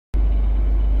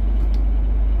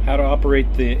how to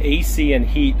operate the AC and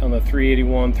heat on the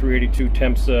 381, 382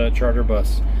 temps charter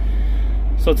bus.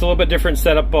 So it's a little bit different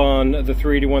setup on the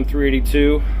 381,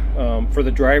 382. For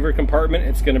the driver compartment,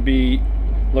 it's going to be,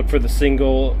 look for the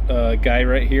single guy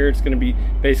right here. It's going to be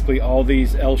basically all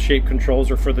these L-shaped controls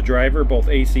are for the driver, both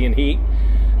AC and heat.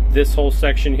 This whole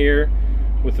section here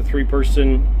with the three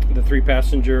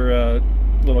passenger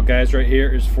little guys right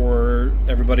here is for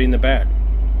everybody in the back.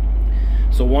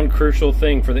 So one crucial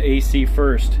thing for the AC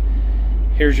first,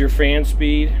 here's your fan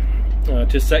speed.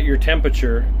 To set your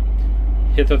temperature,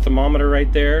 hit the thermometer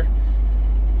right there.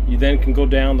 You then can go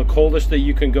down. The coldest that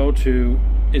you can go to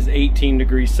is 18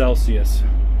 degrees Celsius.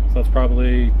 So that's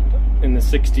probably in the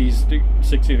 60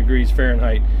 degrees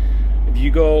Fahrenheit. If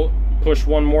you go push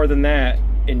one more than that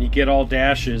and you get all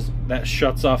dashes, that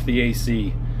shuts off the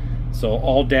AC. So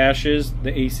all dashes,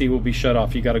 the AC will be shut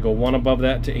off. You got to go one above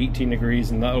that to 18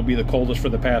 degrees, and that will be the coldest for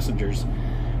the passengers.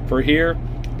 For here,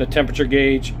 the temperature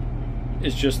gauge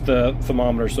is just the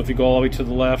thermometer. So if you go all the way to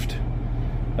the left,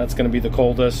 that's going to be the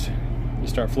coldest. You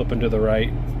start flipping to the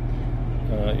right,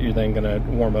 you're then going to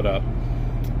warm it up.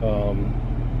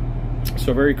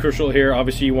 So very crucial here.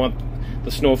 Obviously you want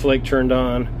the snowflake turned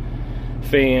on,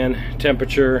 fan,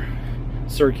 temperature,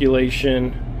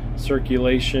 circulation,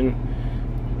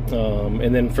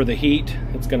 and then for the heat,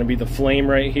 it's going to be the flame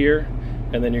right here,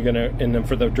 and then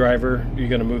for the driver, you're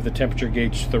going to move the temperature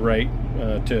gauge to the right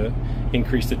to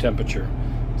increase the temperature.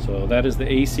 So that is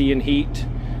the AC and heat.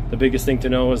 The biggest thing to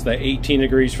know is that 18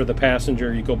 degrees for the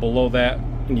passenger. You go below that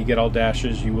and you get all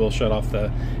dashes, you will shut off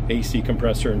the AC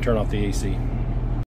compressor and turn off the AC.